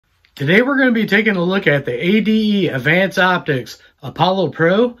Today we're going to be taking a look at the ADE Advanced Optics Apollo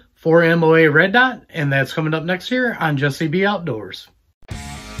Pro 4 MOA red dot, and that's coming up next here on Jesse B Outdoors.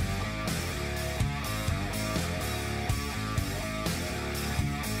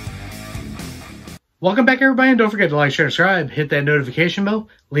 Welcome back everybody, and don't forget to like, share, subscribe, hit that notification bell,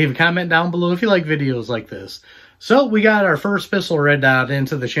 leave a comment down below if you like videos like this. So we got our first pistol red dot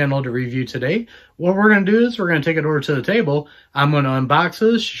into the channel to review today. What we're going to do is we're going to take it over to the table. I'm going to unbox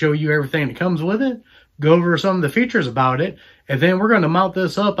this, show you everything that comes with it, go over some of the features about it, and then we're going to mount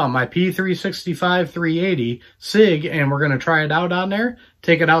this up on my P365 380 SIG, and we're going to try it out on there,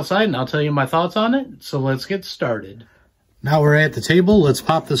 take it outside, and I'll tell you my thoughts on it. So let's get started. Now we're at the table. Let's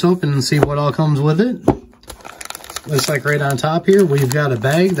pop this open and see what all comes with it. Looks like right on top here, we've got a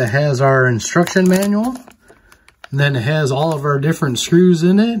bag that has our instruction manual. And then it has all of our different screws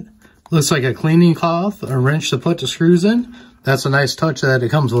in it. Looks like a cleaning cloth, a wrench to put the screws in. That's a nice touch that it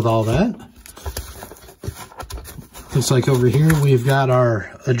comes with all that. Looks like over here we've got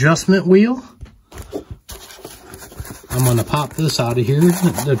our adjustment wheel. I'm going to pop this out of here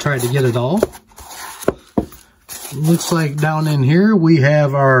to try to get it all. Looks like down in here we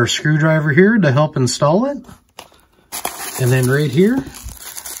have our screwdriver here to help install it. And then right here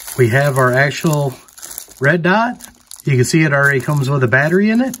we have our actual red dot. You can see it already comes with a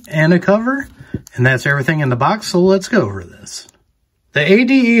battery in it and a cover, and that's everything in the box. So let's go over this. The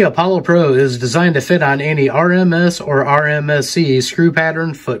ADE Apollo Pro is designed to fit on any RMS or RMSC screw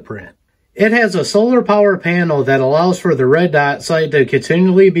pattern footprint. It has a solar power panel that allows for the red dot sight to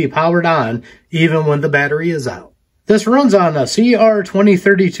continually be powered on even when the battery is out. This runs on a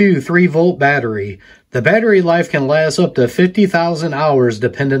CR2032 3-volt battery. The battery life can last up to 50,000 hours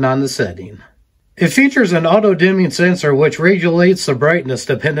depending on the setting. It features an auto-dimming sensor which regulates the brightness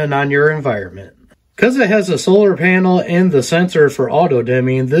depending on your environment. Because it has a solar panel and the sensor for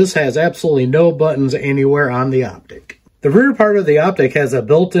auto-dimming, this has absolutely no buttons anywhere on the optic. The rear part of the optic has a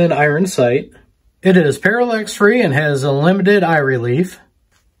built-in iron sight. It is parallax-free and has a limited eye relief.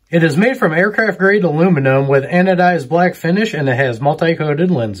 It is made from aircraft-grade aluminum with anodized black finish, and it has multi-coated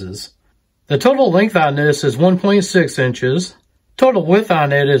lenses. The total length on this is 1.6 inches. Total width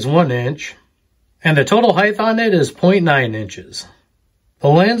on it is 1 inch. And the total height on it is 0.9 inches. The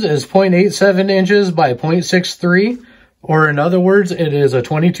lens is 0.87 inches by 0.63, or in other words, it is a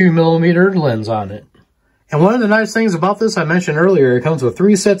 22 millimeter lens on it. And one of the nice things about this, I mentioned earlier, it comes with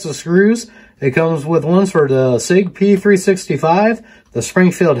 3 sets of screws. It comes with ones for the SIG P365, the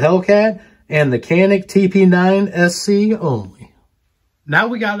Springfield Hellcat, and the Canik TP9 SC only. Now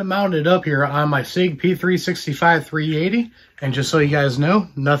we got it mounted up here on my SIG P365 380, and just so you guys know,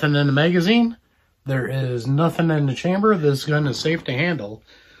 nothing in the magazine. There is nothing in the chamber. This gun is safe to handle.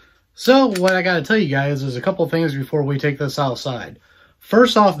 So what I got to tell you guys is a couple things before we take this outside.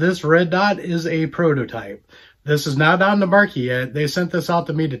 First off, this red dot is a prototype. This is not on the market yet. They sent this out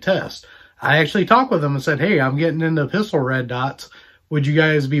to me to test. I actually talked with them and said, hey, I'm getting into pistol red dots. Would you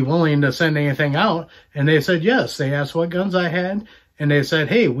guys be willing to send anything out? And they said yes. They asked what guns I had. And they said,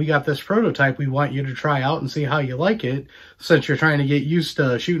 hey, we got this prototype we want you to try out and see how you like it, since you're trying to get used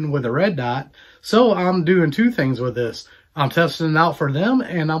to shooting with a red dot. So I'm doing 2 things with this. I'm testing it out for them,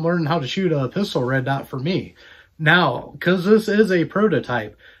 and I'm learning how to shoot a pistol red dot for me. Now, because this is a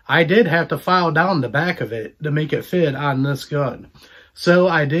prototype, I did have to file down the back of it to make it fit on this gun. So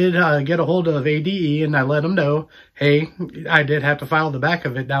I did get a hold of ADE, and I let them know, hey, I did have to file the back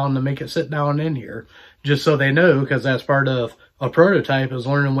of it down to make it sit down in here, just so they know, because that's part of a prototype is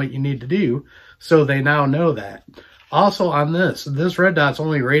learning what you need to do, so they now know that. Also on this red dot's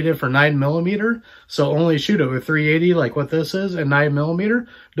only rated for 9 millimeter, so only shoot it with 380 like what this is, and 9 millimeter.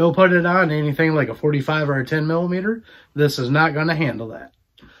 Don't put it on anything like a 45 or a 10 millimeter. This is not going to handle that.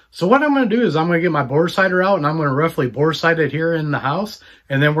 So what I'm going to do is I'm going to get my bore sighter out, and I'm going to roughly bore sight it here in the house,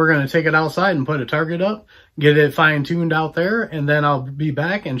 and then we're going to take it outside and put a target up, get it fine-tuned out there, and then I'll be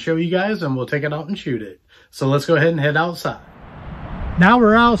back and show you guys, and we'll take it out and shoot it. So let's go ahead and head outside. Now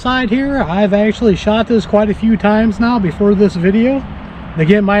we're outside here. I've actually shot this quite a few times now before this video to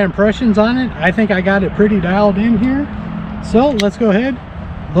get my impressions on it. I think I got it pretty dialed in here. So let's go ahead,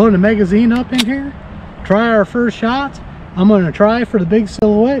 load the magazine up in here, try our first shot. I'm going to try for the big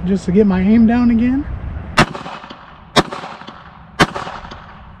silhouette just to get my aim down again.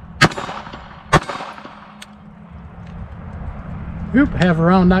 Oop, have a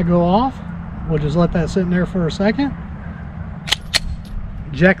round not go off. We'll just let that sit in there for a second.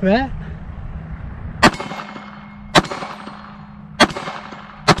 Check that.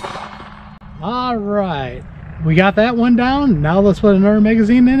 All right, we got that one down. Now let's put another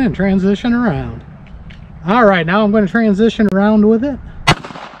magazine in and transition around. All right, now I'm going to transition around with it.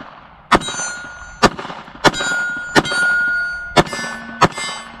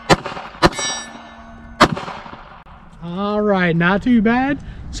 right, not too bad.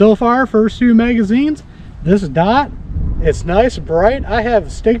 So far, first 2 magazines. This dot, it's nice, bright. I have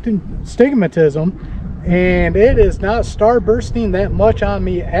stigmatism, and it is not starbursting that much on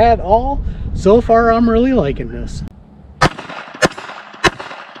me at all. So far, I'm really liking this.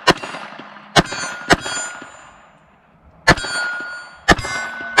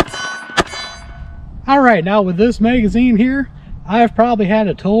 Alright, now with this magazine here, I've probably had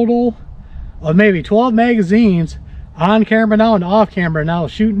a total of maybe 12 magazines on camera now and off camera now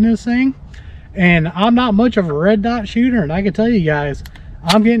shooting this thing. And I'm not much of a red dot shooter, and I can tell you guys,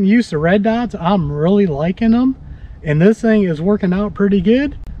 I'm getting used to red dots. I'm really liking them, and this thing is working out pretty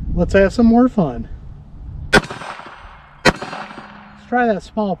good. Let's have some more fun. Let's try that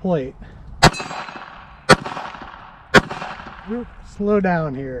small plate. Slow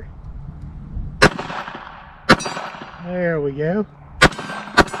down here. There we go.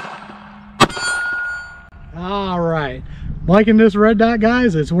 All right, liking this red dot,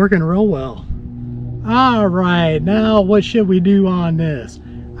 guys. It's working real well. All right, now what should we do on this?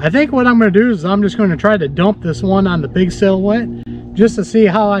 I think what I'm going to do is I'm just going to try to dump this one on the big silhouette just to see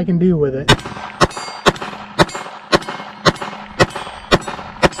how I can do with it.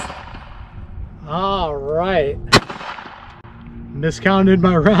 All right, miscounted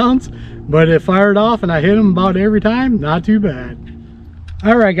my rounds, but it fired off and I hit them about every time. Not too bad.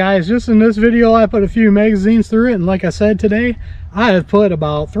 All right, guys, just in this video I put a few magazines through it, and like I said today, I have put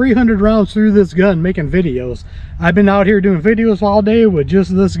about 300 rounds through this gun making videos. I've been out here doing videos all day with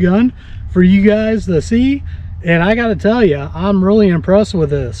just this gun for you guys to see, and I gotta tell you, I'm really impressed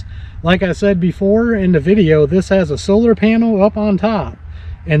with this. Like I said before in the video, this has a solar panel up on top.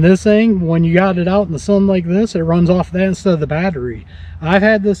 And this thing, when you got it out in the sun like this, it runs off that instead of the battery. I've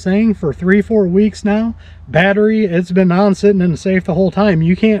had this thing for 3-4 weeks now. Battery, it's been on sitting in the safe the whole time.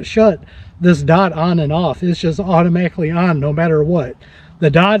 You can't shut this dot on and off. It's just automatically on no matter what. The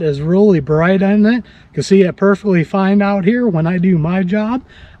dot is really bright on it. You can see it perfectly fine out here when I do my job.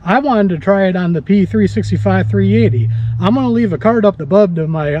 I wanted to try it on the P365-380. I'm going to leave a card up above to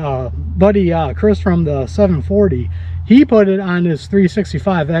my buddy Chris from the 740. He put it on his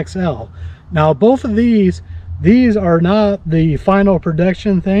 365 XL. Now both of these are not the final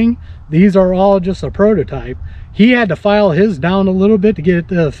production thing. These are all just a prototype. He had to file his down a little bit to get it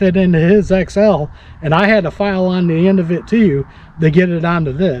to fit into his XL, and I had to file on the end of it too to get it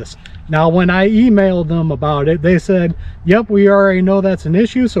onto this. Now when I emailed them about it, they said, yep, we already know that's an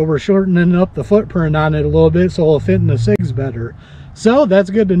issue, so we're shortening up the footprint on it a little bit so it'll fit in the SIGs better. So that's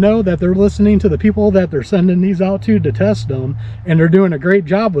good to know that they're listening to the people that they're sending these out to test them, and they're doing a great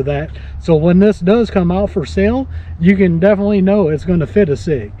job with that. So when this does come out for sale, you can definitely know it's going to fit a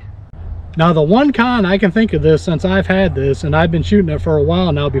SIG. Now the one con I can think of this, since I've had this and I've been shooting it for a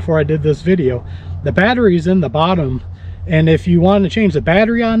while now before I did this video, the battery's in the bottom, and if you want to change the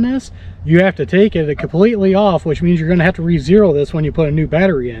battery on this, you have to take it completely off, which means you're going to have to re-zero this when you put a new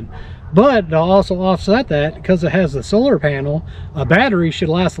battery in. But to also offset that, because it has the solar panel, a battery should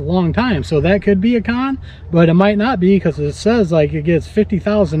last a long time. So that could be a con, but it might not be, because it says like it gets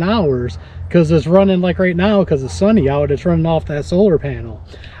 50,000 hours because it's running, like right now, because it's sunny out, it's running off that solar panel.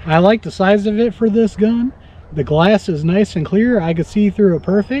 I like the size of it for this gun. The glass is nice and clear. I can see through it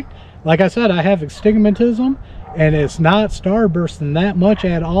perfect. Like I said, I have astigmatism, and it's not starbursting that much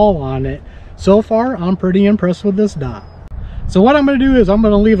at all on it. So far, I'm pretty impressed with this dot. So what I'm going to do is I'm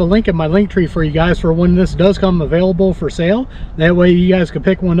going to leave a link in my link tree for you guys for when this does come available for sale. That way you guys can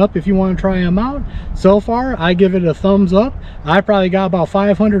pick one up if you want to try them out. So far, I give it a thumbs up. I probably got about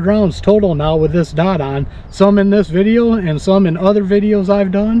 500 rounds total now with this dot on. Some in this video and some in other videos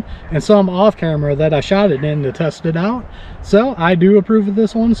I've done, and some off camera that I shot it in to test it out. So I do approve of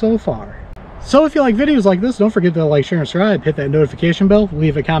this one so far. So if you like videos like this, don't forget to like, share, and subscribe. Hit that notification bell.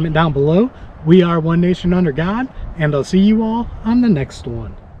 Leave a comment down below. We are one nation under God, and I'll see you all on the next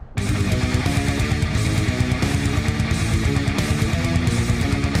one.